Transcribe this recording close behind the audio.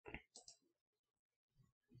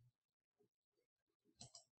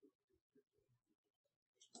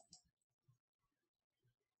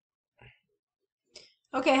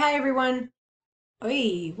Okay, hi everyone.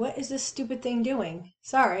 Oy, what is this stupid thing doing?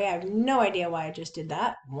 Sorry, I have no idea why I just did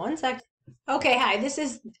that. One sec. Okay, hi. This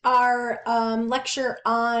is our lecture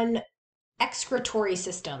on excretory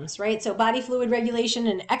systems, right? So body fluid regulation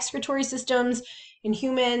and excretory systems in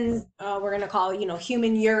human, we're going to call,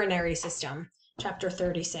 human urinary system, chapter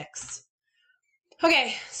 36.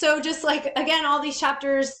 Okay, so just like, again, all these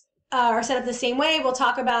chapters are set up the same way. We'll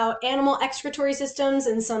talk about animal excretory systems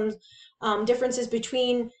and some differences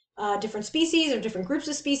between different species or different groups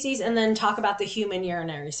of species, and then talk about the human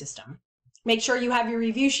urinary system. Make sure you have your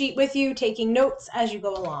review sheet with you, taking notes as you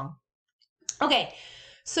go along. Okay,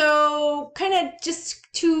 so kind of just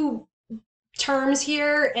two terms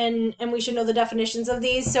here, and we should know the definitions of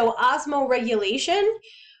these. So osmoregulation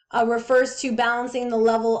refers to balancing the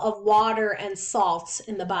level of water and salts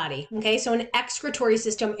in the body. Okay, so an excretory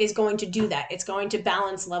system is going to do that. It's going to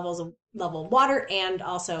balance level of water and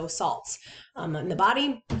also salts in the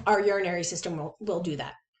body. Our urinary system will do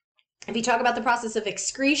that. If you talk about the process of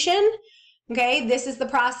excretion, okay, this is the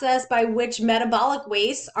process by which metabolic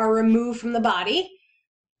wastes are removed from the body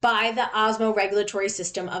by the osmoregulatory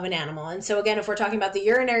system of an animal. And so again, if we're talking about the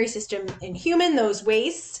urinary system in human, those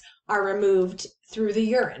wastes are removed through the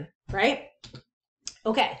urine, right?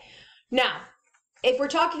 Okay, now, if we're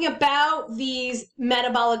talking about these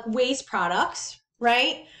metabolic waste products,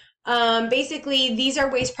 right? Basically, these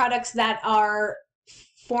are waste products that are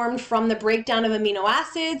formed from the breakdown of amino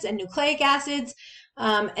acids and nucleic acids,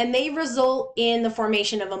 and they result in the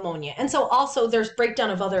formation of ammonia. And so also there's breakdown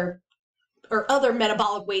of other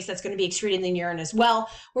metabolic waste that's going to be excreted in the urine as well.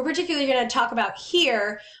 We're particularly going to talk about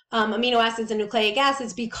here amino acids and nucleic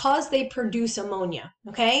acids because they produce ammonia,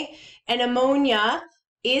 okay? And ammonia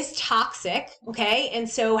is toxic, okay? And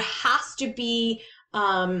so has to be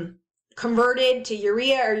converted to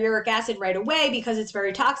urea or uric acid right away because it's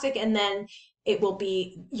very toxic, and then it will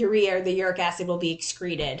be urea or the uric acid will be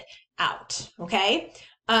excreted out, okay?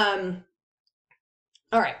 All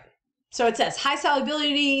right. So it says high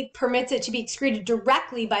solubility permits it to be excreted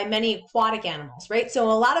directly by many aquatic animals, right?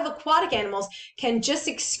 So a lot of aquatic animals can just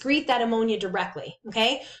excrete that ammonia directly,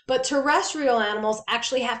 okay? But terrestrial animals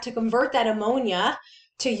actually have to convert that ammonia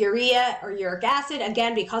to urea or uric acid,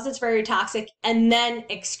 again, because it's very toxic, and then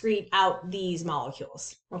excrete out these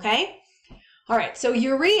molecules, okay? All right, so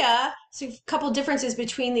urea, so a couple differences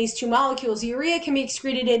between these two molecules. Urea can be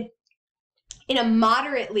excreted in a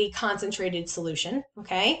moderately concentrated solution,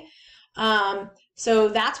 okay? So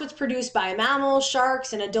that's what's produced by mammals,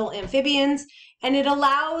 sharks, and adult amphibians, and it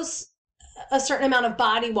allows a certain amount of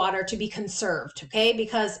body water to be conserved, okay?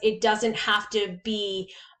 Because it doesn't have to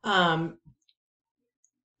be, allow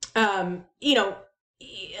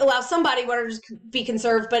some body water to be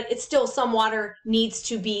conserved, but it's still some water needs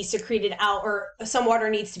to be secreted out, or some water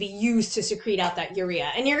needs to be used to secrete out that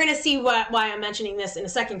urea. And you're going to see why I'm mentioning this in a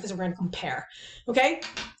second because we're going to compare, okay?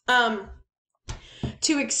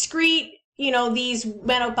 To excrete, these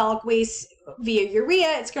metabolic wastes via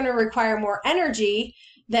urea, it's going to require more energy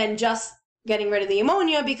than just getting rid of the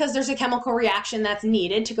ammonia because there's a chemical reaction that's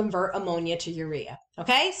needed to convert ammonia to urea.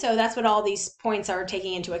 Okay, so that's what all these points are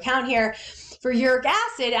taking into account here. For uric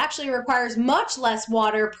acid, it actually requires much less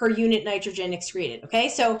water per unit nitrogen excreted. Okay,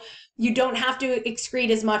 so you don't have to excrete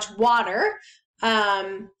as much water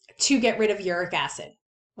to get rid of uric acid.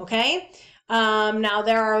 Okay, now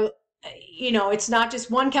there are, it's not just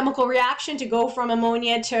one chemical reaction to go from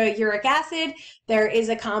ammonia to uric acid. There is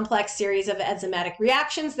a complex series of enzymatic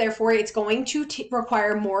reactions. Therefore, it's going to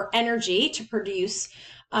require more energy to produce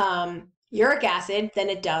uric acid than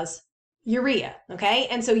it does urea, okay?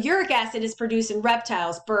 And so uric acid is produced in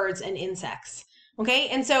reptiles, birds, and insects, okay?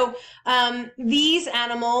 And so these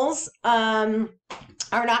animals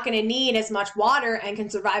are not going to need as much water and can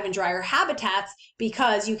survive in drier habitats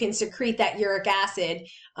because you can secrete that uric acid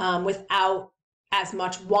without as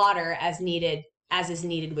much water as is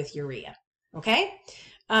needed with urea, okay?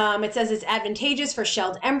 It says it's advantageous for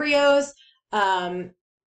shelled embryos.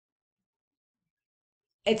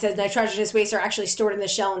 It says nitrogenous wastes are actually stored in the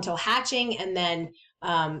shell until hatching, and then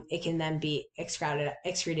it can then be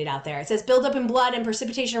excreted out there. It says buildup in blood and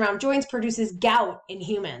precipitation around joints produces gout in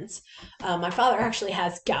humans. My father actually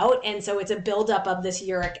has gout, and so it's a buildup of this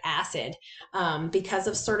uric acid because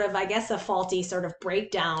of sort of, I guess, a faulty sort of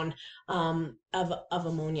breakdown of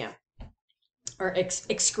ammonia or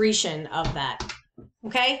excretion of that.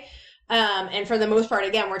 Okay. And for the most part,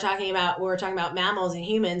 again, we're talking about mammals and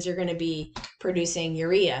humans. You're going to be producing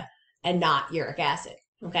urea and not uric acid.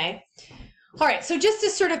 Okay. All right. So just to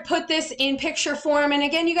sort of put this in picture form, and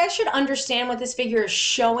again, you guys should understand what this figure is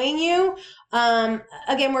showing you.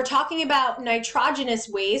 Again, we're talking about nitrogenous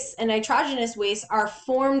wastes, and nitrogenous wastes are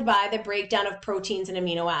formed by the breakdown of proteins and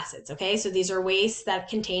amino acids. Okay, so these are wastes that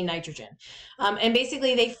contain nitrogen, and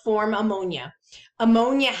basically they form ammonia.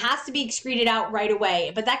 Ammonia has to be excreted out right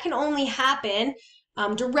away, but that can only happen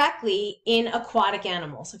directly in aquatic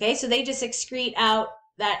animals. Okay, so they just excrete out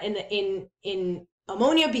that in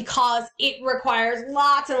ammonia because it requires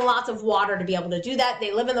lots and lots of water to be able to do that.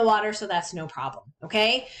 They live in the water, so that's no problem.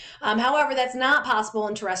 Okay, however, that's not possible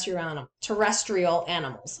in terrestrial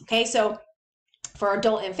animals. Okay, so for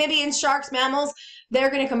adult amphibians, sharks, mammals, they're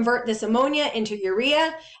going to convert this ammonia into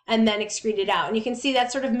urea and then excrete it out. And you can see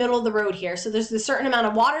that's sort of middle of the road here. So there's a certain amount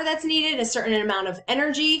of water that's needed, a certain amount of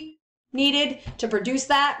energy needed to produce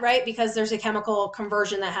that, right? Because there's a chemical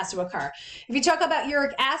conversion that has to occur. If you talk about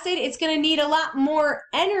uric acid, it's going to need a lot more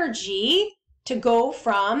energy to go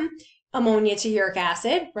from ammonia to uric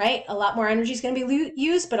acid, right? A lot more energy is going to be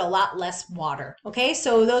used, but a lot less water. Okay,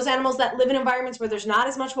 so those animals that live in environments where there's not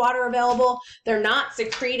as much water available, they're not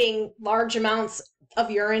secreting large amounts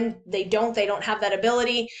of urine. They don't have that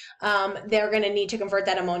ability. They're going to need to convert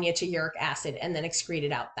that ammonia to uric acid and then excrete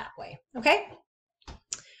it out that way. Okay.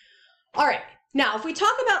 All right, now if we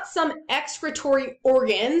talk about some excretory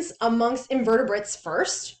organs amongst invertebrates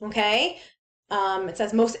first, okay, it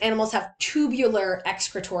says most animals have tubular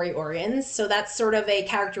excretory organs. So that's sort of a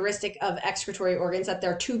characteristic of excretory organs, that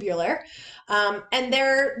they're tubular. And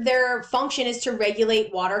their function is to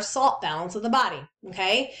regulate water-salt balance of the body,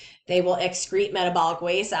 okay? They will excrete metabolic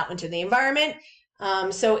waste out into the environment.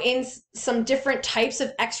 So in some different types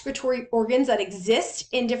of excretory organs that exist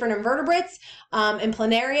in different invertebrates, in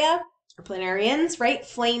planaria, or planarians, right?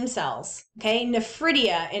 Flame cells, okay?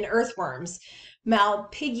 Nephridia in earthworms,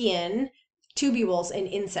 Malpighian tubules in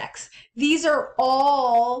insects. These are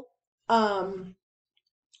all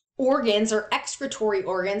organs or excretory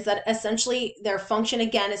organs that essentially their function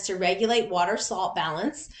again is to regulate water salt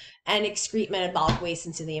balance and excrete metabolic waste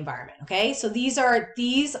into the environment. Okay, so these are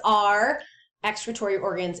excretory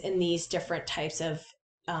organs in these different types of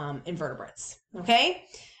invertebrates. Okay.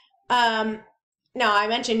 Now, I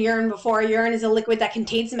mentioned urine before. Urine is a liquid that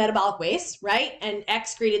contains metabolic waste, right? And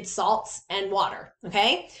excreted salts and water,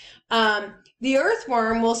 okay? The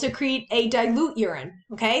earthworm will secrete a dilute urine,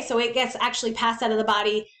 okay? So it gets actually passed out of the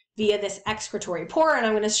body via this excretory pore, and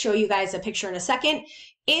I'm going to show you guys a picture in a second.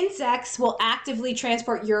 Insects will actively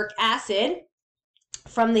transport uric acid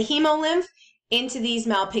from the hemolymph into these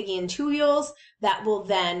Malpighian tubules that will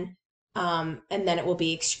then, and then it will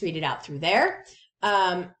be excreted out through there.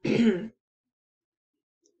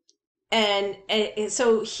 And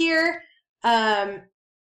so here,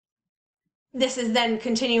 this is then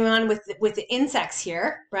continuing on with the insects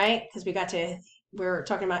here, right? Because we're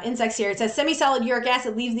talking about insects here. It says semi-solid uric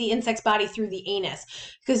acid leaves the insect's body through the anus,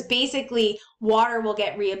 because basically water will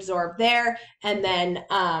get reabsorbed there, and then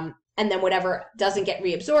whatever doesn't get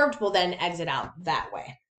reabsorbed will then exit out that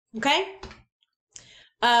way. Okay.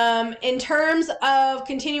 In terms of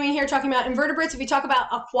continuing here, talking about invertebrates, if we talk about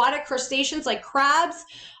aquatic crustaceans like crabs,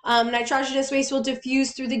 nitrogenous waste will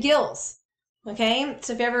diffuse through the gills. Okay,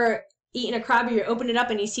 so if you ever eaten a crab, you open it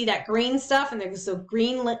up and you see that green stuff, and there's the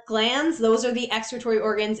green glands. Those are the excretory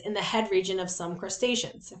organs in the head region of some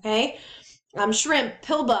crustaceans. Okay, shrimp,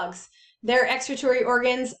 pill bugs, their excretory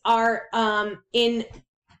organs are in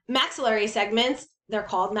maxillary segments. They're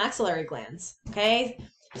called maxillary glands. Okay.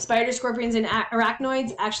 Spiders, scorpions, and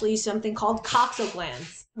arachnoids actually use something called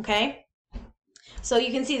coxoglands, okay? So you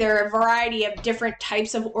can see there are a variety of different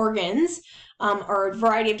types of organs, or a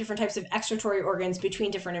variety of different types of excretory organs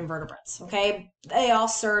between different invertebrates, okay? They all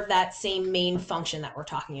serve that same main function that we're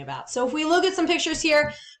talking about. So if we look at some pictures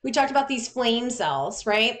here, we talked about these flame cells,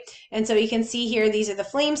 right? And so you can see here, these are the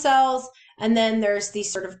flame cells, and then there's these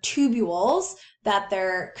sort of tubules that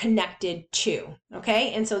they're connected to,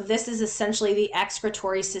 okay? And so this is essentially the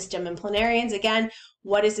excretory system in planarians. Again,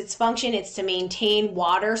 what is its function? It's to maintain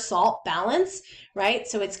water-salt balance, right?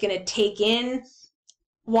 So it's going to take in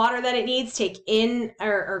water that it needs, take in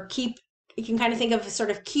or keep, you can kind of think of sort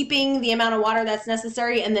of keeping the amount of water that's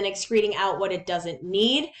necessary and then excreting out what it doesn't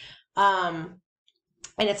need.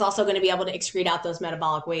 And it's also going to be able to excrete out those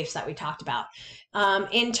metabolic wastes that we talked about.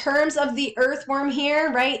 In terms of the earthworm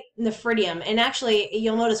here, right, nephridium, and actually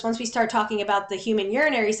you'll notice once we start talking about the human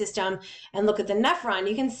urinary system and look at the nephron,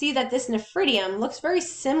 you can see that this nephridium looks very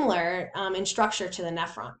similar in structure to the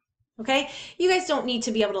nephron. Okay, you guys don't need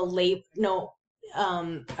to be able to label,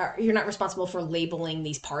 you're not responsible for labeling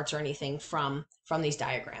these parts or anything from these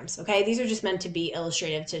diagrams. Okay, these are just meant to be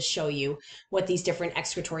illustrative to show you what these different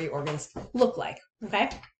excretory organs look like. Okay,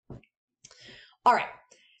 all right.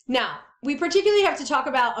 Now, we particularly have to talk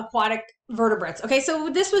about aquatic vertebrates. Okay, so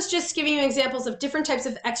this was just giving you examples of different types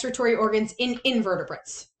of excretory organs in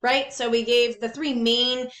invertebrates, right? So we gave the three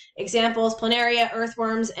main examples, planaria,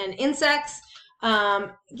 earthworms, and insects.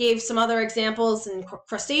 Gave some other examples in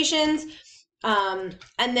crustaceans. And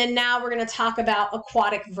then now we're going to talk about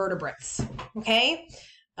aquatic vertebrates, okay?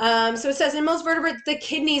 So it says in most vertebrates, the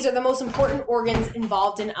kidneys are the most important organs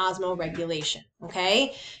involved in osmoregulation,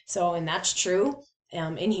 okay? So, and that's true.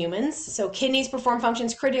 In humans. So kidneys perform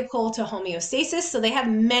functions critical to homeostasis. So they have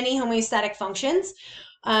many homeostatic functions.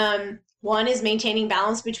 One is maintaining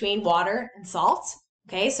balance between water and salt.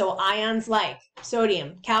 Okay, so ions like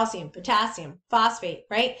sodium, calcium, potassium, phosphate,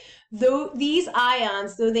 right? Though these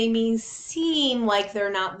ions, though they may seem like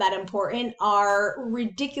they're not that important, are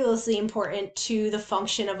ridiculously important to the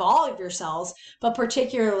function of all of your cells, but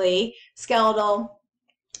particularly skeletal,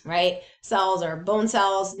 right? Cells are bone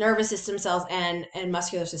cells, nervous system cells, and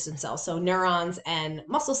muscular system cells. So neurons and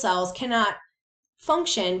muscle cells cannot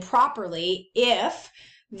function properly if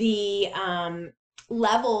the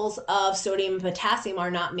levels of sodium and potassium are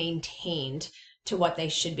not maintained to what they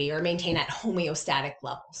should be, or maintained at homeostatic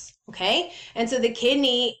levels, okay? And so the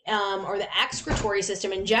kidney or the excretory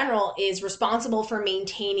system in general is responsible for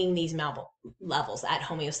maintaining these levels at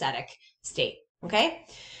homeostatic state, okay?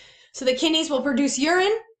 So the kidneys will produce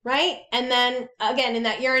urine, right? And then again, in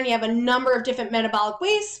that urine, you have a number of different metabolic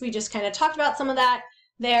wastes. We just kind of talked about some of that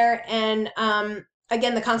there. And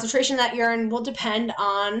again, the concentration of that urine will depend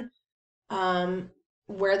on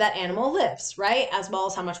where that animal lives, right? As well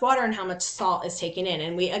as how much water and how much salt is taken in.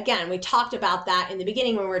 And we talked about that in the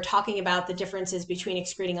beginning when we were talking about the differences between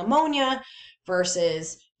excreting ammonia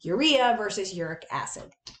versus urea versus uric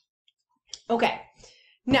acid. Okay,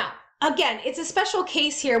 now, again, it's a special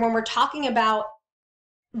case here when we're talking about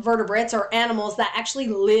vertebrates or animals that actually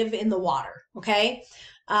live in the water, okay?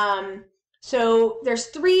 So there's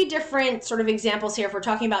three different sort of examples here if we're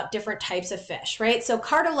talking about different types of fish, right? So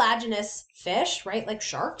cartilaginous fish, right, like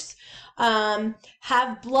sharks,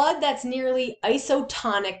 have blood that's nearly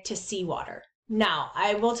isotonic to seawater. Now,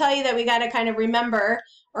 I will tell you that we got to kind of remember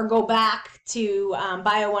or go back to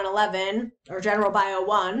Bio 111 or General Bio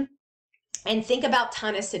 1 and think about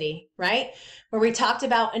tonicity, right? Where we talked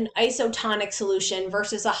about an isotonic solution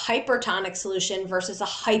versus a hypertonic solution versus a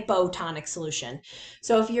hypotonic solution.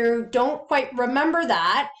 So if you don't quite remember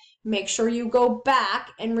that, make sure you go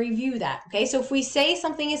back and review that, okay? So if we say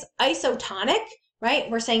something is isotonic, right?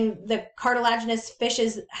 We're saying the cartilaginous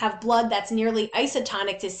fishes have blood that's nearly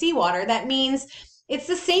isotonic to seawater. That means it's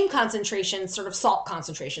the same concentration, sort of salt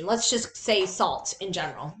concentration. Let's just say salt in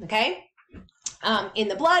general, okay? In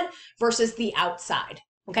the blood versus the outside,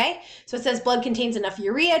 okay? So it says blood contains enough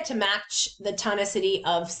urea to match the tonicity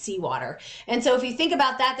of seawater. And so if you think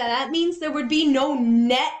about that, that means there would be no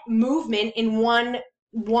net movement in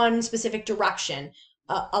one specific direction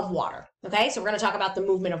of water, okay? So we're going to talk about the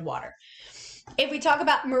movement of water. If we talk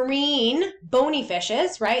about marine bony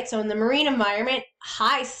fishes, right? So in the marine environment,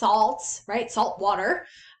 high salts, right? Salt water,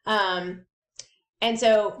 and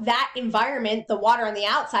so that environment, the water on the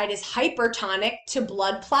outside is hypertonic to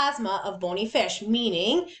blood plasma of bony fish,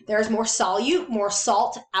 meaning there's more solute, more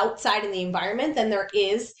salt outside in the environment than there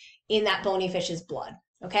is in that bony fish's blood,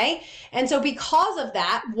 okay? And so because of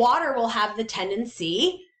that, water will have the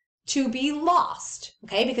tendency to be lost,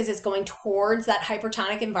 okay? Because it's going towards that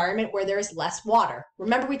hypertonic environment where there is less water.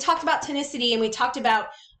 Remember, we talked about tonicity and we talked about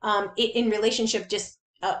it in relationship just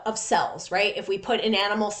of cells, right? If we put an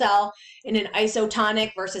animal cell in an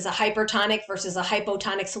isotonic versus a hypertonic versus a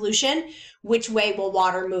hypotonic solution, which way will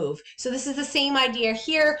water move? So this is the same idea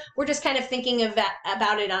here. We're just kind of thinking of that,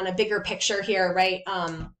 about it on a bigger picture here, right?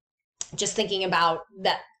 Just thinking about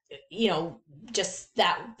that, you know, just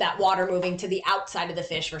that water moving to the outside of the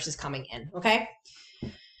fish versus coming in, okay?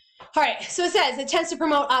 All right, so it says it tends to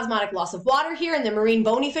promote osmotic loss of water here in the marine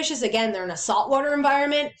bony fishes. Again, they're in a saltwater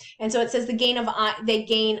environment. And so it says they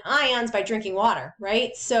gain ions by drinking water,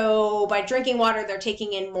 right? So by drinking water, they're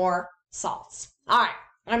taking in more salts. All right,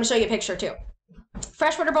 I'm gonna show you a picture too.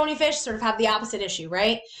 Freshwater bony fish sort of have the opposite issue,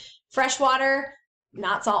 right? Freshwater,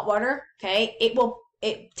 not saltwater, okay?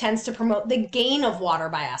 It tends to promote the gain of water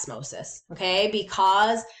by osmosis, okay?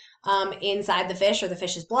 Because inside the fish or the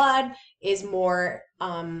fish's blood is more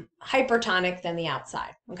hypertonic than the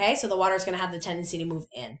outside, okay? So the water is going to have the tendency to move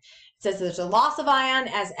in. It says there's a loss of ion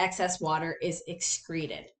as excess water is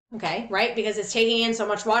excreted, okay? Right? Because it's taking in so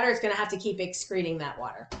much water, it's going to have to keep excreting that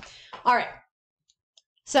water. All right.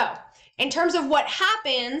 So in terms of what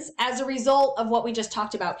happens as a result of what we just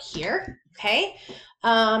talked about here, okay?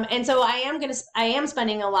 And so I am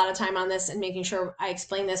spending a lot of time on this and making sure I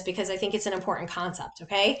explain this because I think it's an important concept,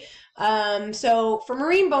 okay? So for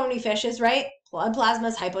marine bony fishes, right, blood plasma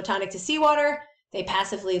is hypotonic to seawater. They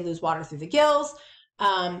passively lose water through the gills,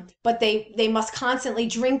 but they must constantly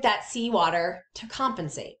drink that seawater to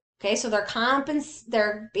compensate, okay? So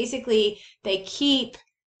they keep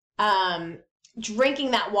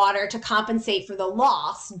drinking that water to compensate for the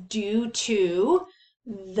loss due to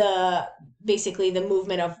the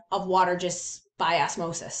movement of water just by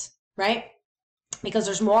osmosis, right? Because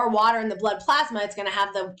there's more water in the blood plasma, it's going to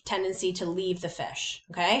have the tendency to leave the fish,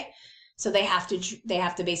 okay? So they have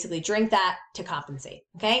to basically drink that to compensate,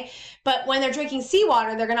 okay? But when they're drinking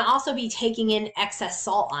seawater, they're going to also be taking in excess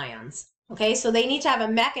salt ions. Okay, so they need to have a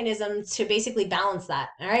mechanism to basically balance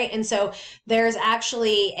that, all right? And so there's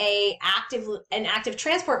actually an active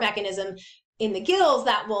transport mechanism in the gills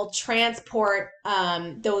that will transport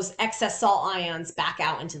those excess salt ions back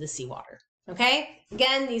out into the seawater, okay?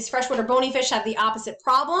 Again, these freshwater bony fish have the opposite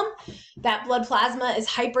problem. That blood plasma is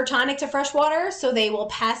hypertonic to freshwater, so they will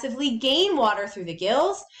passively gain water through the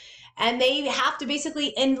gills, and they have to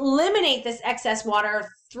basically eliminate this excess water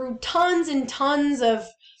through tons and tons of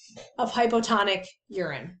hypotonic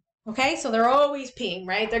urine. Okay, so they're always peeing,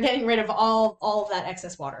 right? They're getting rid of all of that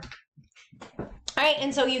excess water. All right,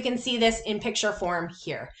 and so you can see this in picture form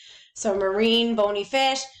here. So marine bony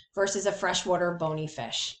fish versus a freshwater bony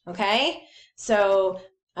fish. Okay, so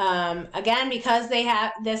again, because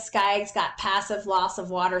this guy's got passive loss of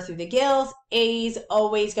water through the gills, he's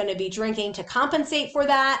always going to be drinking to compensate for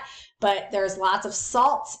that. But there's lots of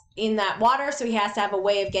salt in that water, so he has to have a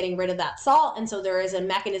way of getting rid of that salt, and so there is a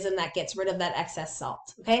mechanism that gets rid of that excess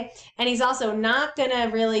salt, okay? And he's also not going to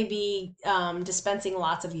really be dispensing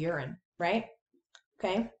lots of urine, right?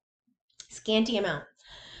 Okay, scanty amount.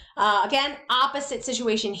 Again, opposite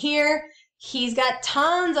situation here. He's got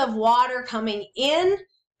tons of water coming in,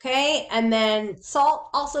 okay, and then salt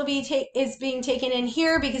also is being taken in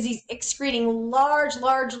here because he's excreting large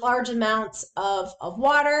amounts of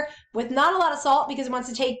water with not a lot of salt because he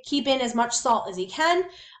wants to keep in as much salt as he can.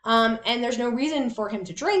 And there's no reason for him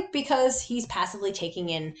to drink because he's passively taking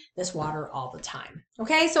in this water all the time.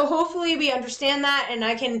 Okay, so hopefully we understand that, and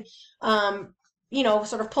I can,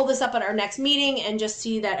 sort of pull this up at our next meeting and just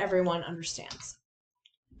see that everyone understands.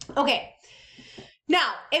 Okay.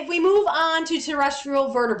 Now, if we move on to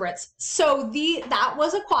terrestrial vertebrates, so that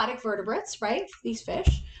was aquatic vertebrates, right? These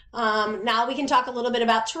fish. Now we can talk a little bit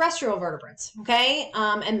about terrestrial vertebrates, okay?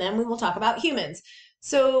 And then we will talk about humans.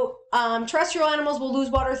 So terrestrial animals will lose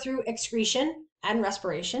water through excretion and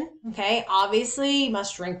respiration, okay? Obviously, you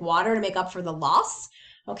must drink water to make up for the loss,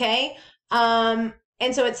 okay?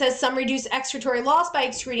 And so it says some reduce excretory loss by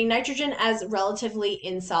excreting nitrogen as relatively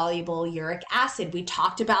insoluble uric acid. We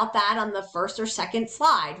talked about that on the first or second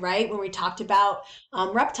slide, right? When we talked about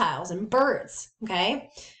reptiles and birds, okay?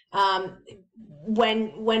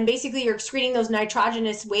 When basically you're excreting those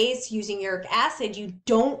nitrogenous waste using uric acid, you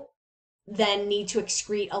don't then need to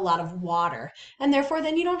excrete a lot of water, and therefore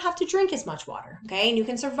then you don't have to drink as much water, okay? And you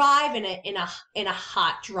can survive in a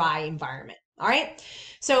hot, dry environment, all right?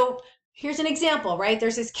 So here's an example, right?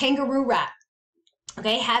 There's this kangaroo rat,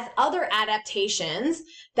 okay, has other adaptations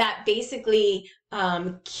that basically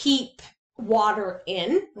keep water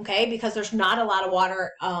in, okay, because there's not a lot of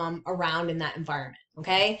water around in that environment,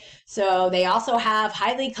 okay? So they also have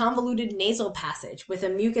highly convoluted nasal passage with a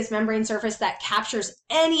mucous membrane surface that captures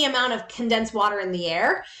any amount of condensed water in the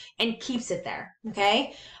air and keeps it there,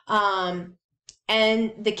 okay? And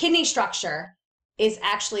the kidney structure is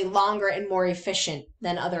actually longer and more efficient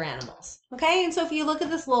than other animals. Okay, and so if you look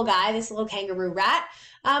at this little guy, this little kangaroo rat,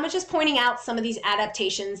 it's just pointing out some of these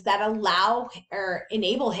adaptations that allow or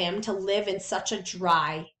enable him to live in such a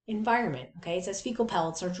dry environment. Okay, it says fecal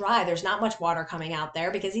pellets are dry. There's not much water coming out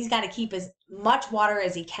there because he's got to keep as much water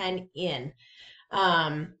as he can in.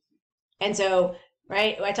 And so,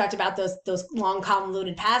 right, I talked about those long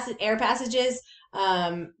convoluted air passages.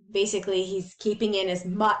 Basically, he's keeping in as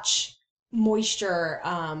much moisture,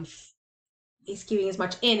 he's keeping as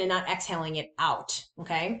much in and not exhaling it out,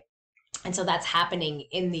 okay? And so that's happening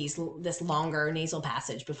in this longer nasal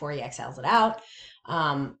passage before he exhales it out.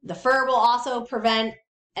 The fur will also prevent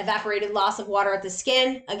evaporated loss of water at the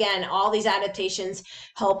skin. Again, all these adaptations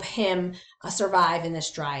help him survive in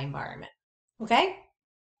this dry environment, okay?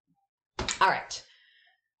 All right.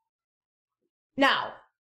 Now,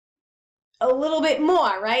 a little bit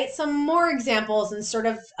more, right? Some more examples and sort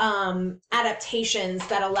of adaptations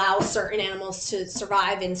that allow certain animals to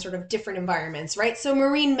survive in sort of different environments, right? So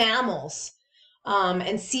marine mammals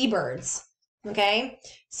and seabirds. Okay,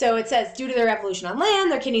 so it says due to their evolution on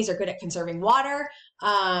land, their kidneys are good at conserving water.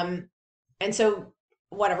 And so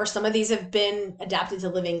whatever, some of these have been adapted to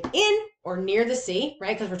living in or near the sea,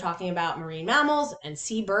 right? Because we're talking about marine mammals and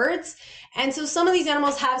seabirds. And so some of these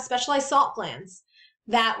animals have specialized salt glands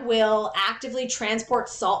that will actively transport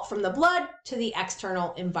salt from the blood to the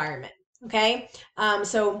external environment. Okay,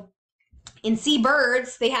 so in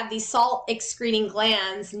seabirds, they have these salt excreting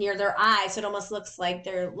glands near their eyes. So it almost looks like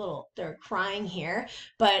they're crying here,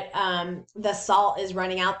 but the salt is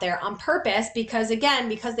running out there on purpose because, again,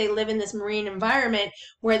 because they live in this marine environment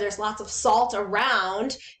where there's lots of salt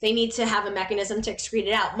around, they need to have a mechanism to excrete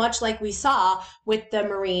it out, much like we saw with the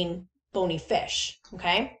marine bony fish.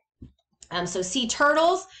 Okay. So sea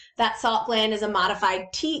turtles, that salt gland is a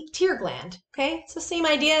modified tear gland. Okay, so same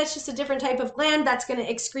idea. It's just a different type of gland that's going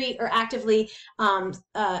to excrete or actively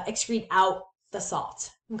excrete out the salt.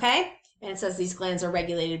 Okay, and it says these glands are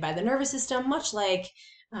regulated by the nervous system, much like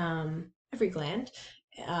every gland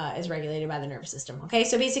is regulated by the nervous system. Okay,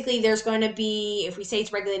 so basically there's going to be, if we say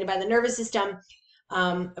it's regulated by the nervous system,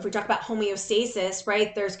 if we talk about homeostasis,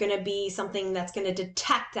 right, there's going to be something that's going to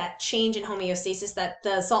detect that change in homeostasis, that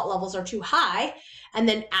the salt levels are too high, and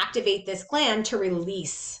then activate this gland to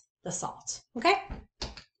release the salt. Okay.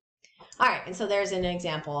 All right. And so there's an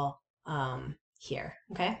example here.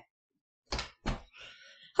 Okay.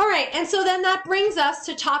 All right. And so then that brings us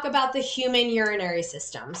to talk about the human urinary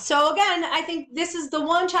system. So again, I think this is the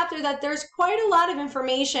one chapter that there's quite a lot of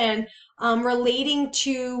information relating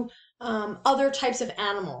to other types of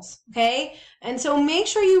animals, okay? And so make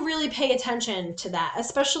sure you really pay attention to that,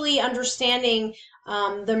 especially understanding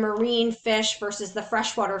the marine fish versus the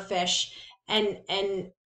freshwater fish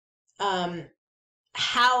and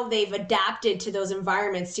how they've adapted to those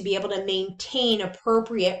environments to be able to maintain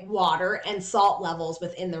appropriate water and salt levels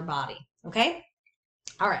within their body, okay?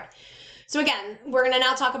 All right. So again, we're going to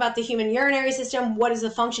now talk about the human urinary system. What is the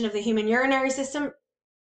function of the human urinary system?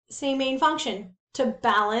 Same main function, to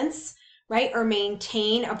balance, right, or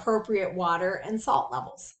maintain appropriate water and salt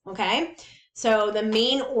levels, okay? So the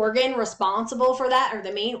main organ responsible for that, or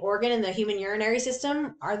the main organ in the human urinary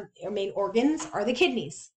system, main organs are the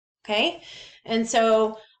kidneys, okay? And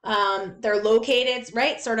so they're located,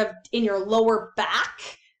 right, sort of in your lower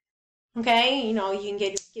back, okay? You know, you can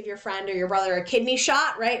give your friend or your brother a kidney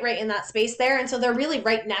shot, right in that space there. And so they're really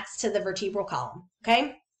right next to the vertebral column,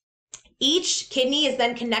 okay? Each kidney is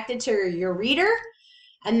then connected to your ureter,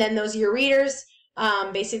 and then those ureters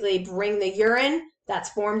basically bring the urine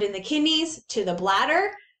that's formed in the kidneys to the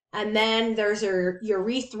bladder, and then there's a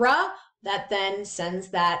urethra that then sends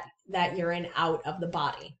that urine out of the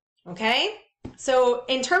body, okay? So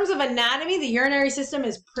in terms of anatomy, the urinary system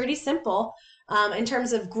is pretty simple in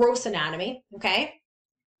terms of gross anatomy, okay?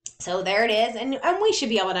 So there it is, and we should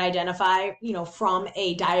be able to identify, you know, from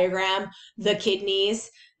a diagram, the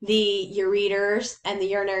kidneys, the ureters, and the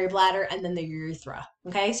urinary bladder, and then the urethra,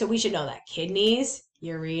 okay? So we should know that kidneys,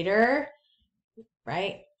 ureter,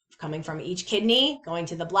 right, coming from each kidney, going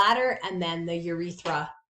to the bladder, and then the urethra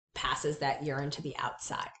passes that urine to the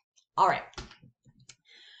outside. All right.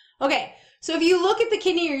 Okay, so if you look at the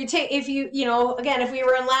kidney, or you know, again, if we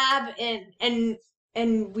were in lab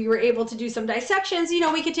and we were able to do some dissections, you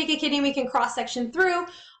know, we could take a kidney, we can cross-section through,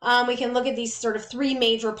 we can look at these sort of three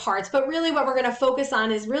major parts, but really what we're going to focus on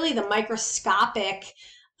is really the microscopic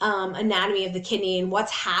anatomy of the kidney and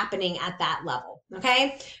what's happening at that level,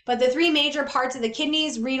 okay? But the three major parts of the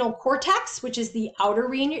kidneys: renal cortex, which is the outer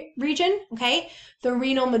region, okay? The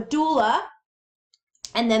renal medulla,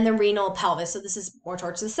 and then the renal pelvis. So this is more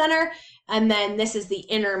towards the center, and then this is the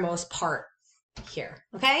innermost part here,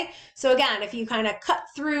 okay? So again, if you kind of cut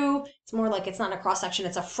through, it's more like, it's not a cross section,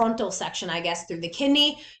 it's a frontal section, I guess, through the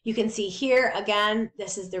kidney. You can see here, again,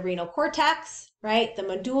 this is the renal cortex, right? The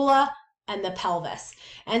medulla and the pelvis.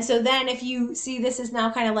 And so then if you see, this is now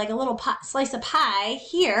kind of like a little slice of pie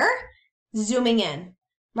here, zooming in,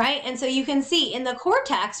 right? And so you can see in the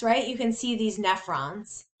cortex, right, you can see these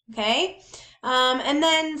nephrons, okay? And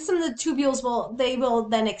then some of the tubules will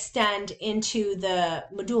then extend into the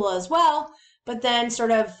medulla as well. But then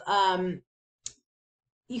sort of,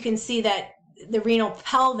 you can see that the renal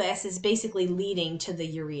pelvis is basically leading to the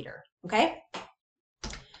ureter, okay?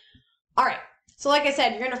 All right, so like I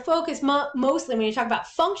said, you're gonna focus mostly when you talk about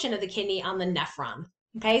function of the kidney on the nephron,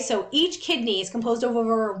 okay? So each kidney is composed of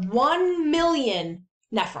over 1 million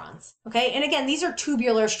nephrons, okay? And again, these are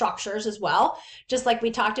tubular structures as well, just like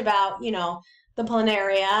we talked about, you know, the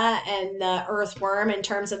planaria and the earthworm in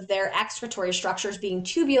terms of their excretory structures being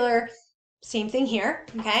tubular. Same thing here,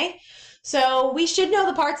 okay? So we should know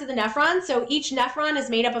the parts of the nephron. So each nephron is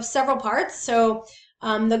made up of several parts. So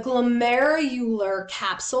the glomerular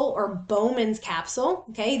capsule or Bowman's capsule,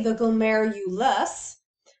 okay, the glomerulus,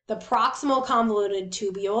 the proximal convoluted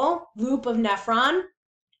tubule, loop of nephron,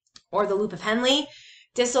 or the loop of Henle,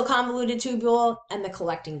 distal convoluted tubule, and the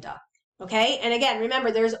collecting duct. Okay, and again,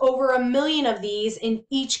 remember, there's over 1 million of these in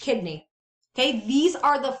each kidney. Okay, these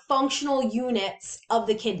are the functional units of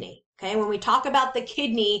the kidney. Okay, when we talk about the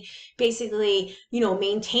kidney, basically,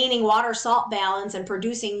 maintaining water salt balance and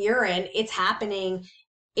producing urine, it's happening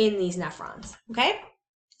in these nephrons. Okay,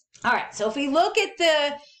 all right, so if we look at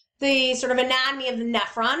the sort of anatomy of the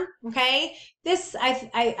nephron, okay, this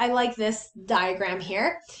I like this diagram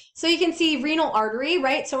here. So you can see renal artery,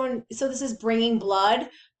 right? So this is bringing blood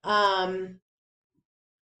into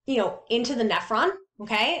the nephron,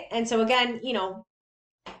 okay? And so again,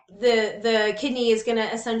 the kidney is going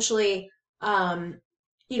to essentially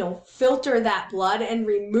filter that blood and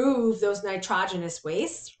remove those nitrogenous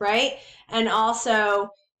wastes, right? And also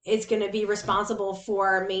it's going to be responsible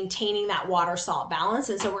for maintaining that water salt balance.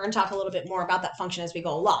 And so we're going to talk a little bit more about that function as we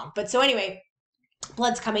go along. But so anyway,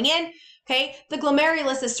 blood's coming in. Okay, the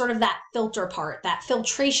glomerulus is sort of that filter part. That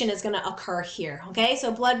filtration is going to occur here. Okay,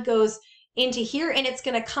 so blood goes into here and it's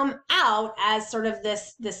going to come out as sort of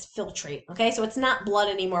this filtrate. Okay, so it's not blood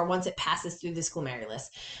anymore once it passes through this glomerulus.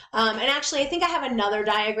 And actually, I think I have another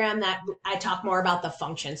diagram that I talk more about the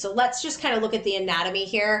function. So let's just kind of look at the anatomy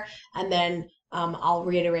here, and then I'll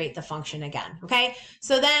reiterate the function again. Okay,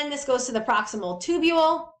 so then this goes to the proximal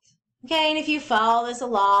tubule. Okay, and if you follow this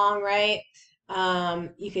along, right?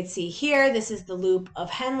 You could see here, this is the loop of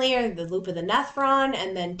Henle, or the loop of the nephron,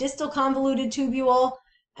 and then distal convoluted tubule,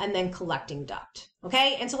 and then collecting duct.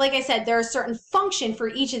 Okay, and so like I said, there's a certain function for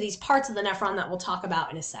each of these parts of the nephron that we'll talk about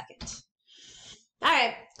in a second. All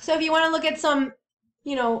right, so if you want to look at some,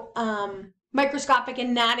 microscopic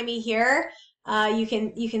anatomy here, you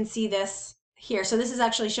can see this here. So this is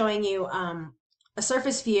actually showing you a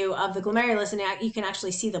surface view of the glomerulus, and you can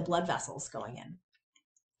actually see the blood vessels going in.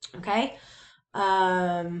 Okay.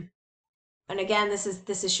 And again, this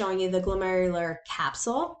is showing you the glomerular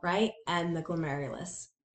capsule, right? And the glomerulus.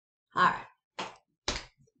 All right.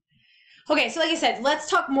 Okay, so like I said, let's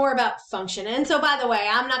talk more about function. And so by the way,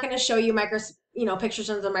 I'm not going to show you pictures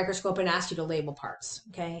under the microscope and ask you to label parts,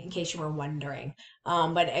 okay, in case you were wondering.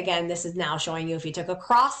 But again, this is now showing you if you took a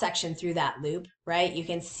cross section through that loop, right, you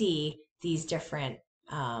can see these different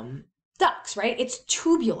ducts, right? It's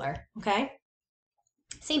tubular, okay?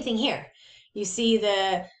 Same thing here. You see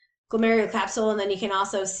the glomerular capsule, and then you can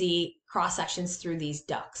also see cross sections through these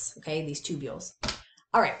ducts, okay, these tubules.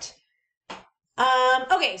 All right.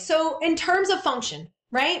 Okay, so in terms of function,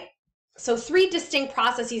 right? So 3 distinct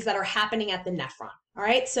processes that are happening at the nephron. All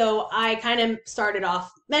right, so I kind of started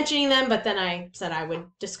off mentioning them, but then I said I would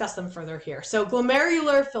discuss them further here. So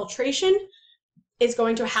glomerular filtration is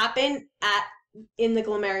going to happen in the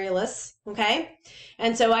glomerulus, okay?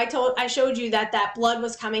 And so I showed you that blood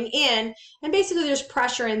was coming in, and basically there's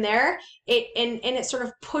pressure in there. It sort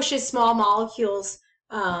of pushes small molecules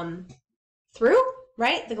through,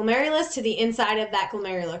 right, the glomerulus to the inside of that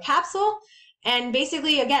glomerular capsule. And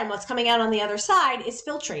basically, again, what's coming out on the other side is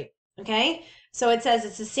filtrate, okay? So it says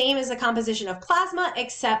it's the same as the composition of plasma,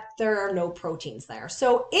 except there are no proteins there.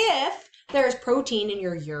 So if there's protein in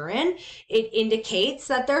your urine, it indicates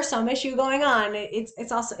that there's some issue going on.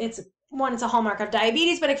 It's a hallmark of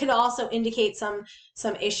diabetes, but it could also indicate some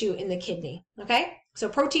issue in the kidney, okay? So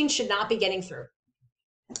protein should not be getting through.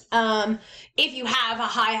 If you have a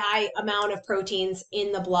high amount of proteins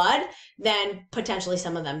in the blood, then potentially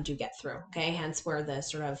some of them do get through, okay? Hence where the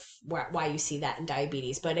sort of why you see that in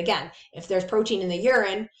diabetes. But again, if there's protein in the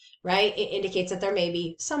urine, right, it indicates that there may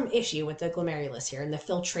be some issue with the glomerulus here and the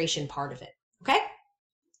filtration part of it, okay?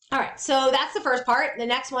 All right, so that's the first part. The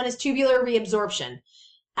next one is tubular reabsorption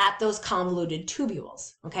at those convoluted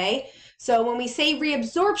tubules, okay? So when we say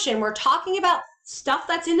reabsorption, we're talking about stuff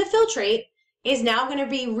that's in the filtrate is now going to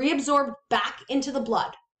be reabsorbed back into the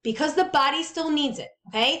blood because the body still needs it,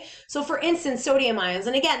 okay? So for instance, sodium ions,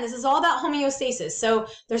 and again, this is all about homeostasis. So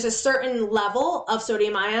there's a certain level of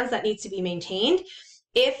sodium ions that needs to be maintained.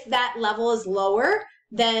 If that level is lower,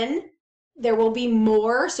 then there will be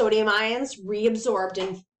more sodium ions reabsorbed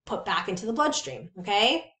and put back into the bloodstream,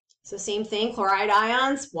 okay? So same thing, chloride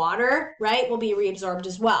ions, water, right, will be reabsorbed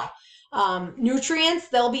as well. Nutrients,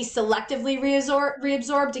 they'll be selectively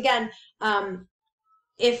reabsorbed. Again,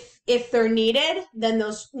 if they're needed, then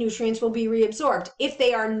those nutrients will be reabsorbed. If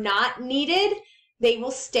they are not needed, they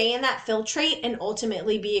will stay in that filtrate and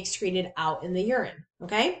ultimately be excreted out in the urine,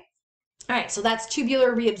 okay? All right, so that's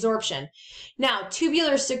tubular reabsorption. Now,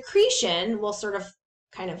 tubular secretion will sort of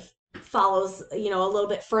kind of follows, a little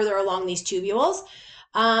bit further along these tubules.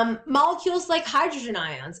 Molecules like hydrogen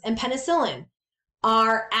ions and penicillin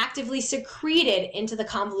are actively secreted into the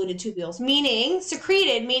convoluted tubules,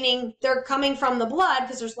 meaning they're coming from the blood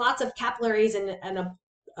because there's lots of capillaries and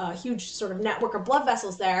a huge sort of network of blood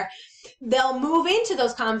vessels there. They'll move into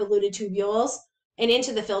those convoluted tubules and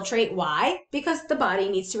into the filtrate. Why? Because the body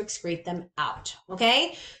needs to excrete them out.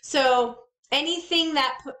 Okay, so anything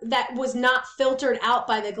that was not filtered out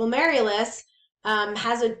by the glomerulus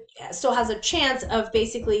still has a chance of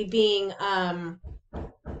basically being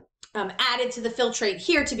added to the filtrate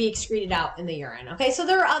here to be excreted out in the urine. Okay, so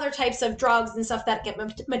there are other types of drugs and stuff that get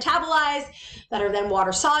metabolized that are then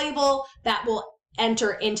water soluble that will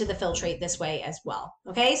enter into the filtrate this way as well.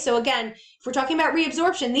 Okay, so again, if we're talking about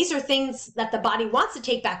reabsorption, these are things that the body wants to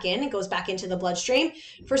take back in. It goes back into the bloodstream.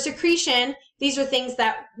 For secretion, these are things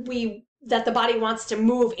that the body wants to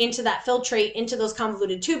move into that filtrate, into those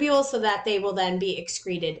convoluted tubules, so that they will then be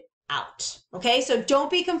excreted out. Okay, so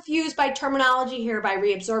don't be confused by terminology here by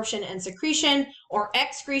reabsorption and secretion or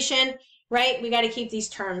excretion, right? We got to keep these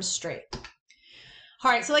terms straight. All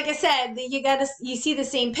right, so like I said, you see the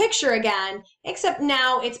same picture again, except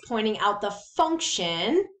now it's pointing out the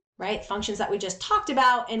function, right? Functions that we just talked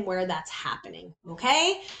about and where that's happening.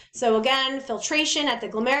 Okay, so again, filtration at the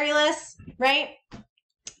glomerulus, right?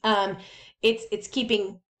 It's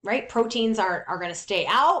keeping, right? Proteins are going to stay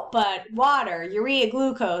out, but water, urea,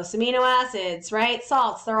 glucose, amino acids, right?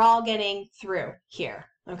 Salts, they're all getting through here.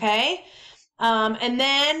 Okay, and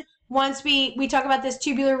then once we talk about this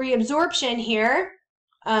tubular reabsorption here.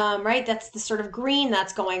 Right, that's the sort of green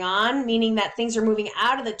that's going on, meaning that things are moving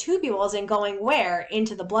out of the tubules and going where?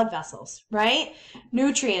 Into the blood vessels, right?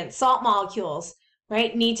 Nutrients, salt molecules,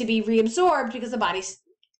 right, need to be reabsorbed because the body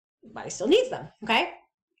still needs them, okay?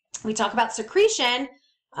 We talk about secretion.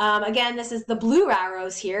 Again, this is the blue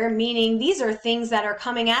arrows here, meaning these are things that are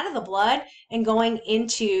coming out of the blood and going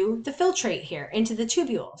into the filtrate here, into the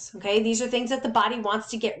tubules, okay? These are things that the body wants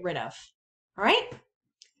to get rid of, all right?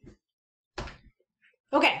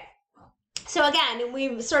 Okay, so again,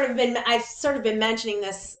 I've sort of been mentioning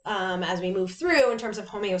this as we move through in terms of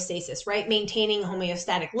homeostasis, right? Maintaining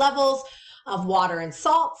homeostatic levels of water and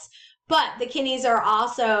salts, but the kidneys are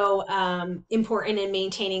also important in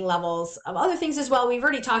maintaining levels of other things as well. We've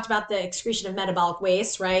already talked about the excretion of metabolic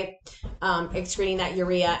waste, right? Excreting that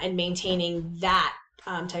urea and maintaining that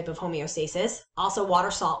type of homeostasis. Also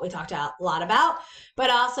water, salt, we talked a lot about, but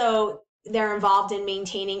also they're involved in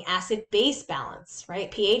maintaining acid-base balance,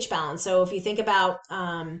 right? pH balance. So if you think about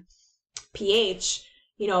pH,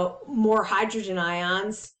 more hydrogen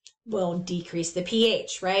ions will decrease the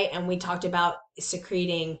pH, right? And we talked about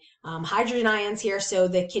secreting hydrogen ions here. So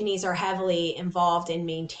the kidneys are heavily involved in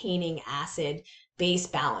maintaining acid-base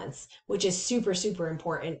balance, which is super, super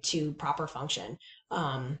important to proper function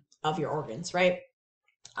of your organs, right?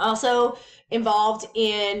 Also involved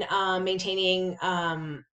in maintaining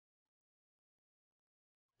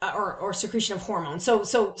or secretion of hormones. So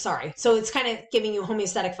it's kind of giving you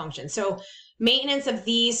homeostatic function. So maintenance of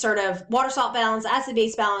these sort of water salt balance, acid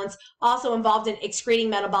base balance, also involved in excreting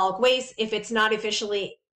metabolic waste. If it's not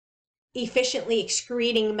efficiently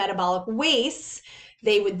excreting metabolic waste,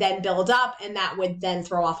 they would then build up and that would then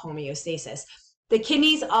throw off homeostasis. The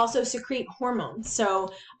kidneys also secrete hormones.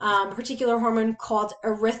 So a particular hormone called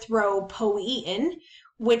erythropoietin,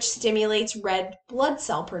 which stimulates red blood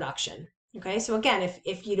cell production. Okay, so again,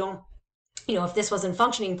 if you don't, if this wasn't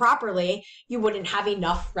functioning properly, you wouldn't have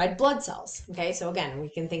enough red blood cells. Okay, so again, we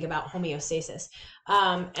can think about homeostasis.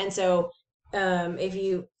 And so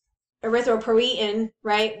erythropoietin,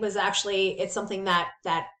 right, was actually, it's something that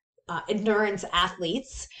endurance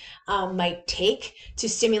athletes might take to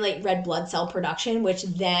stimulate red blood cell production, which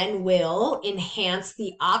then will enhance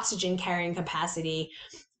the oxygen carrying capacity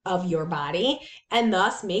of your body and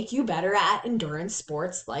thus make you better at endurance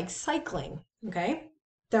sports like cycling. Okay,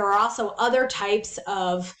 there are also other types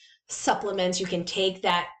of supplements you can take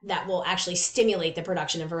that will actually stimulate the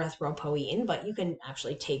production of erythropoietin, but you can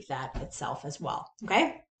actually take that itself as well.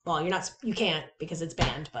 Okay, well, you can't because it's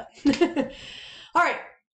banned, but all right.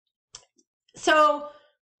 So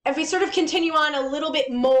if we sort of continue on a little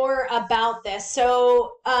bit more about this,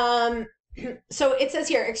 so it says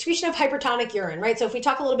here, excretion of hypertonic urine, right? So if we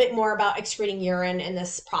talk a little bit more about excreting urine and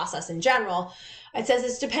this process in general, it says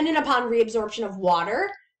it's dependent upon reabsorption of water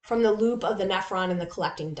from the loop of the nephron and the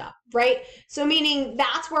collecting duct, right? So meaning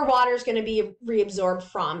that's where water is going to be reabsorbed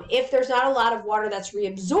from. If there's not a lot of water that's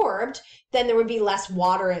reabsorbed, then there would be less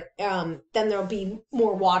water, then there'll be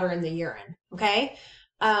more water in the urine, okay?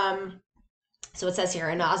 So it says here,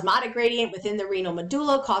 an osmotic gradient within the renal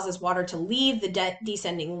medulla causes water to leave the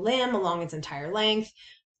descending limb along its entire length.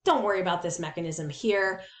 Don't worry about this mechanism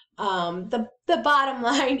here. The bottom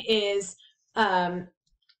line is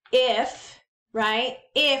if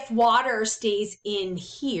water stays in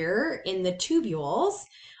here in the tubules,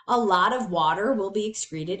 a lot of water will be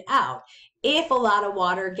excreted out. If a lot of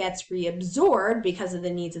water gets reabsorbed because of the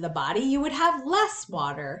needs of the body, you would have less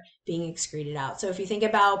water being excreted out. So if you think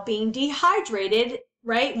about being dehydrated,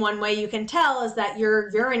 right, one way you can tell is that your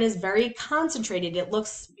urine is very concentrated. It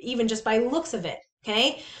looks, even just by looks of it,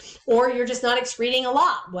 okay? Or you're just not excreting a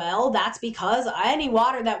lot. Well, that's because any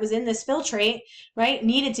water that was in this filtrate, right,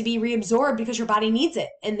 needed to be reabsorbed because your body needs it.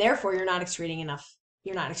 And therefore, you're not excreting enough.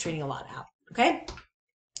 You're not excreting a lot out, okay?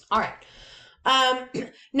 All right.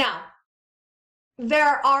 Now,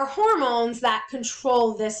 there are hormones that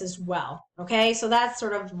control this as well, okay? So that's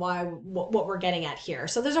sort of what we're getting at here.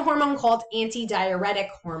 So there's a hormone called antidiuretic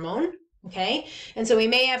hormone, okay? And so we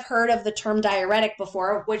may have heard of the term diuretic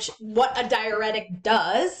before, what a diuretic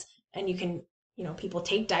does, and you can, people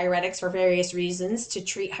take diuretics for various reasons, to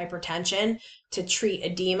treat hypertension, to treat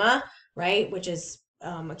edema, right? Which is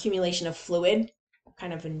accumulation of fluid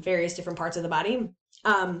kind of in various different parts of the body.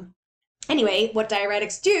 Anyway, what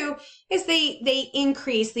diuretics do is they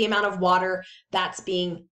increase the amount of water that's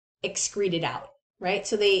being excreted out, right?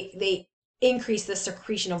 So they increase the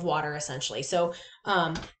secretion of water essentially. So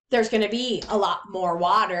there's going to be a lot more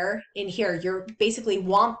water in here. You're basically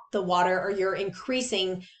want the water, or you're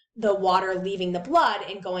increasing the water leaving the blood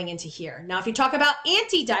and going into here. Now, if you talk about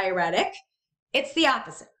antidiuretic, it's the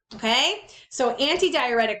opposite. Okay, so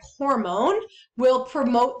antidiuretic hormone will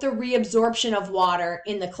promote the reabsorption of water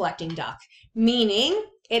in the collecting duct, meaning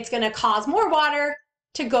it's going to cause more water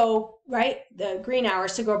to go, right, the green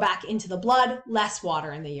hours to go back into the blood, less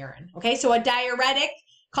water in the urine. Okay, so a diuretic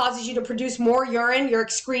causes you to produce more urine, you're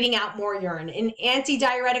excreting out more urine. An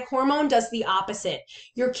antidiuretic hormone does the opposite.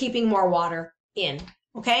 You're keeping more water in,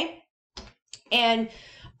 okay? And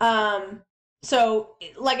so,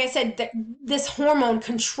 like I said, this hormone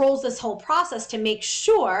controls this whole process to make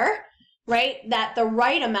sure, right, that the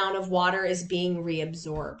right amount of water is being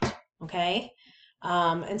reabsorbed, okay?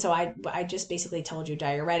 And so I just basically told you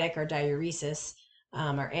diuretic or diuresis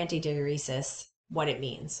or antidiuresis, what it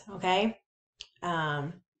means, okay?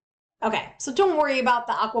 Okay, so don't worry about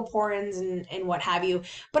the aquaporins and what have you,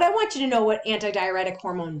 but I want you to know what antidiuretic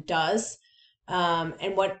hormone does,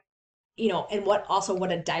 and what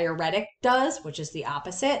a diuretic does, which is the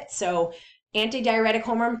opposite. So antidiuretic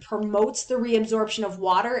hormone promotes the reabsorption of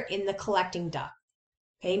water in the collecting duct.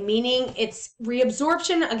 Okay, meaning it's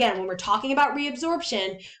reabsorption. Again, when we're talking about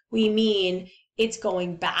reabsorption, we mean it's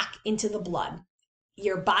going back into the blood.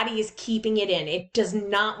 Your body is keeping it in. It does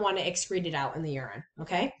not want to excrete it out in the urine,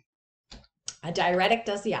 okay? A diuretic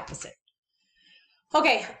does the opposite.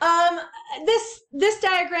 Okay, this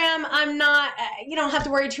diagram, I'm not, you don't have to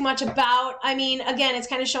worry too much about. I mean, again, it's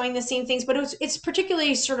kind of showing the same things, but it's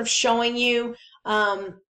particularly sort of showing you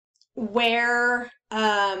where,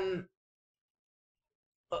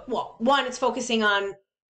 well, one, it's focusing on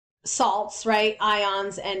salts, right,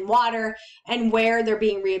 ions and water, and where they're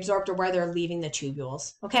being reabsorbed or where they're leaving the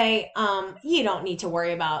tubules, okay? You don't need to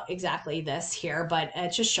worry about exactly this here, but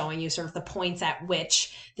it's just showing you sort of the points at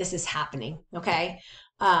which this is happening, okay?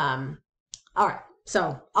 All right,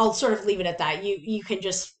 so I'll sort of leave it at that. You can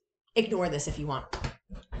just ignore this if you want.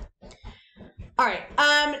 All right,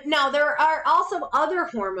 now there are also other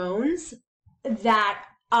hormones that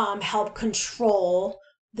help control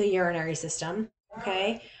the urinary system,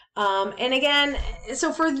 okay? And again,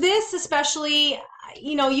 so for this especially,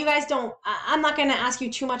 you guys I'm not going to ask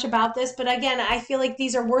you too much about this, but again, I feel like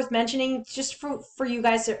these are worth mentioning just for you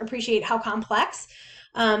guys to appreciate how complex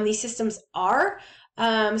these systems are.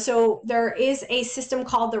 So there is a system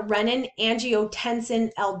called the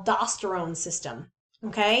renin-angiotensin-aldosterone system,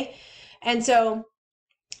 okay? And so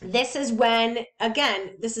this is when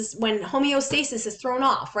homeostasis is thrown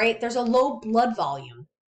off, right? There's a low blood volume.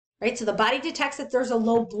 Right, so the body detects that there's a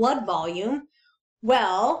low blood volume.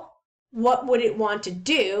 Well, what would it want to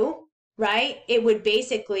do, right? It would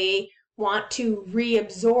basically want to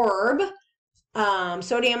reabsorb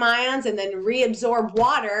sodium ions and then reabsorb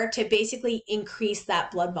water to basically increase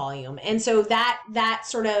that blood volume. And so that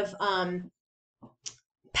sort of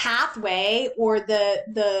pathway, or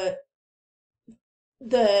the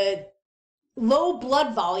low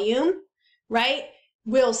blood volume, right,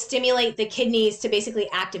 will stimulate the kidneys to basically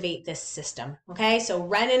activate this system, okay? So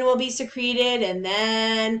renin will be secreted, and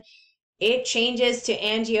then it changes to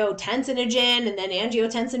angiotensinogen and then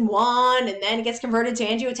angiotensin 1, and then it gets converted to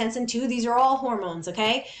angiotensin 2. These are all hormones,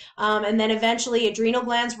 okay? And then eventually adrenal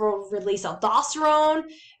glands will release aldosterone,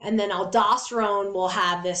 and then aldosterone will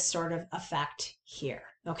have this sort of effect here,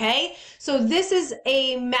 okay? So this is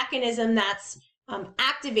a mechanism that's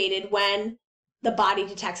activated when the body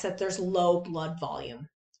detects that there's low blood volume,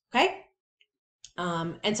 okay?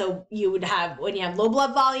 And so you would have, when you have low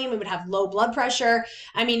blood volume, it would have low blood pressure.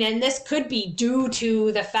 I mean, and this could be due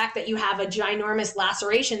to the fact that you have a ginormous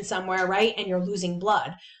laceration somewhere, right? And you're losing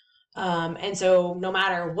blood. And so no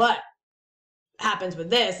matter what happens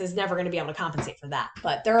with this, is never going to be able to compensate for that.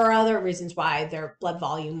 But there are other reasons why their blood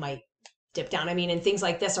volume might dip down. I mean, and things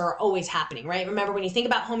like this are always happening, right? Remember, when you think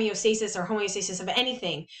about homeostasis or homeostasis of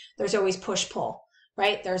anything, there's always push-pull,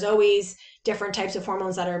 right? There's always different types of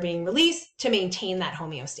hormones that are being released to maintain that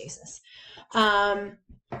homeostasis.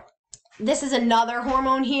 This is another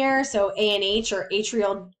hormone here. So ANH, or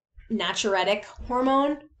atrial natriuretic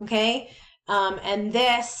hormone, okay? And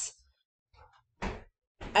this,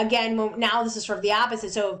 again, now this is sort of the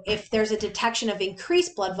opposite. So if there's a detection of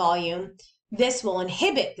increased blood volume, this will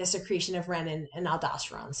inhibit the secretion of renin and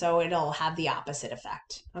aldosterone. So it'll have the opposite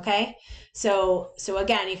effect, okay? So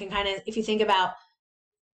again, you can kind of, if you think about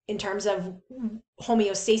in terms of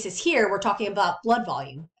homeostasis here, we're talking about blood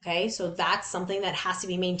volume, okay? So that's something that has to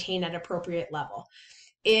be maintained at appropriate level.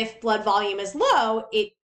 If blood volume is low,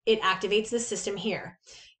 it activates the system here.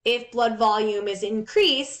 If blood volume is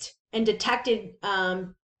increased and detected,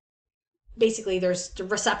 basically there's the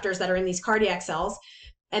receptors that are in these cardiac cells,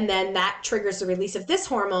 and then that triggers the release of this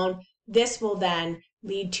hormone, this will then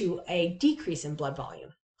lead to a decrease in blood volume,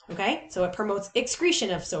 okay? So it promotes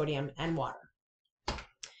excretion of sodium and water.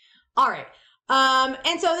 All right,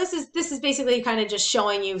 and so this is basically kind of just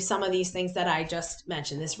showing you some of these things that I just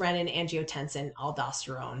mentioned, this renin, angiotensin,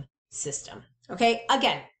 aldosterone system. Okay,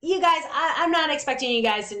 again, you guys, I'm not expecting you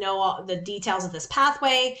guys to know all the details of this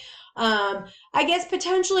pathway. I guess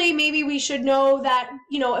potentially maybe we should know that,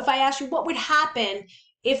 you know, if I asked you what would happen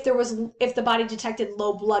if the body detected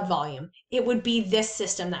low blood volume, it would be this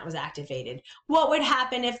system that was activated. What would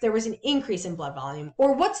happen if there was an increase in blood volume?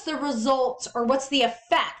 Or what's the result, or what's the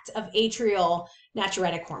effect of atrial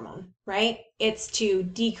natriuretic hormone, right? It's to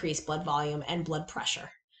decrease blood volume and blood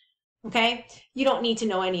pressure, okay? You don't need to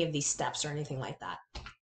know any of these steps or anything like that.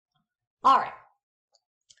 All right.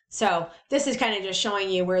 So this is kind of just showing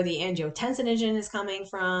you where the angiotensinogen is coming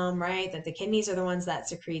from, right? That the kidneys are the ones that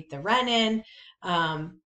secrete the renin,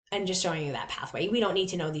 and just showing you that pathway. We don't need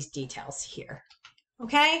to know these details here,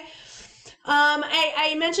 okay?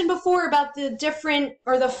 I mentioned before about the different,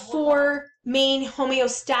 or the 4 main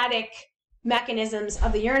homeostatic mechanisms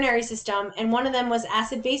of the urinary system, and one of them was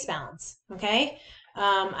acid-base balance, okay?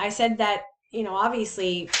 I said that, you know,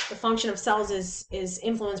 obviously the function of cells is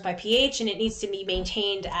influenced by pH, and it needs to be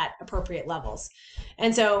maintained at appropriate levels.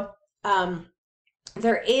 And so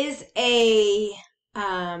there is a,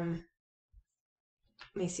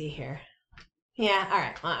 let me see here. Yeah, all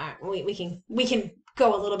right. We can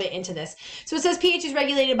go a little bit into this. So it says pH is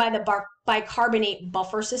regulated by the bicarbonate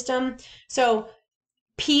buffer system. So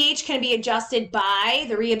pH can be adjusted by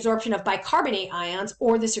the reabsorption of bicarbonate ions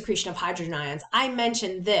or the secretion of hydrogen ions. I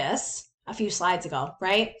mentioned this a few slides ago,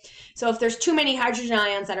 right? So if there's too many hydrogen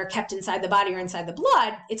ions that are kept inside the body or inside the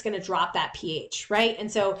blood, it's going to drop that pH, right?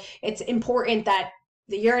 And so it's important that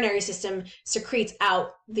the urinary system secretes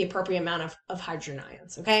out the appropriate amount of hydrogen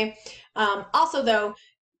ions, okay? Also though,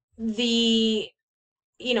 at the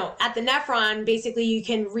nephron, basically you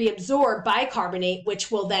can reabsorb bicarbonate,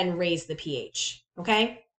 which will then raise the pH,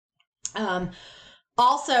 okay?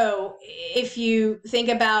 Also, if you think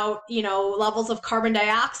about, levels of carbon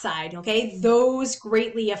dioxide, okay, those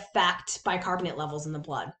greatly affect bicarbonate levels in the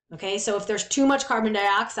blood, okay? So if there's too much carbon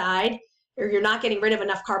dioxide, or you're not getting rid of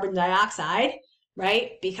enough carbon dioxide,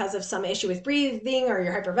 right, because of some issue with breathing, or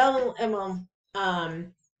you're hyperventilating,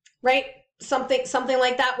 right, something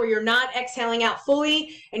like that, where you're not exhaling out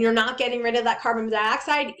fully and you're not getting rid of that carbon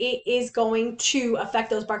dioxide, it is going to affect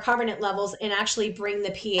those bicarbonate levels and actually bring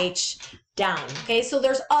the pH down. Okay, so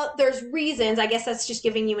there's reasons. I guess that's just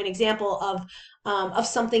giving you an example of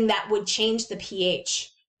something that would change the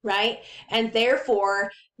pH, right? And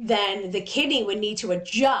therefore, then the kidney would need to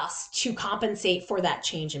adjust to compensate for that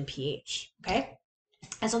change in pH. Okay,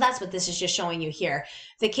 and so that's what this is just showing you here.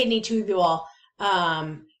 The kidney tubule,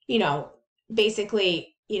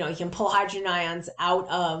 basically, you can pull hydrogen ions out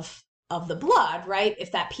of the blood, right,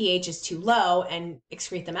 if that pH is too low, and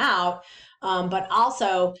excrete them out. But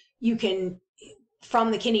also you can,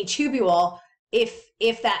 from the kidney tubule,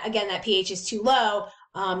 if that, again, that pH is too low,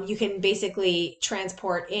 you can basically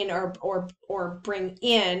transport in or bring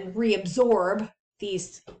in, reabsorb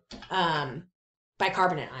these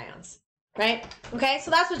bicarbonate ions, right? Okay,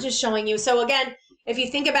 so that's what's just showing you. So again, if you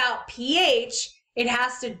think about pH, it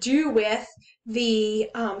has to do with the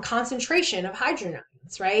concentration of hydrogen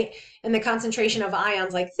ions, right? And the concentration of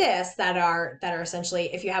ions like this that are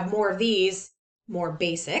essentially, if you have more of these, more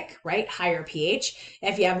basic, right? Higher pH.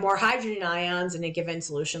 If you have more hydrogen ions in a given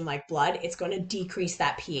solution like blood, it's going to decrease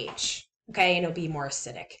that pH. Okay, and it'll be more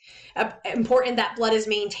acidic. Important that blood is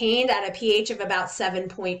maintained at a pH of about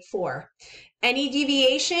 7.4. Any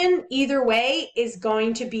deviation, either way, is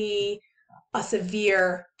going to be a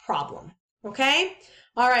severe problem. Okay?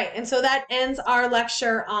 All right, and so that ends our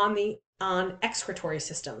lecture on excretory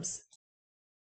systems.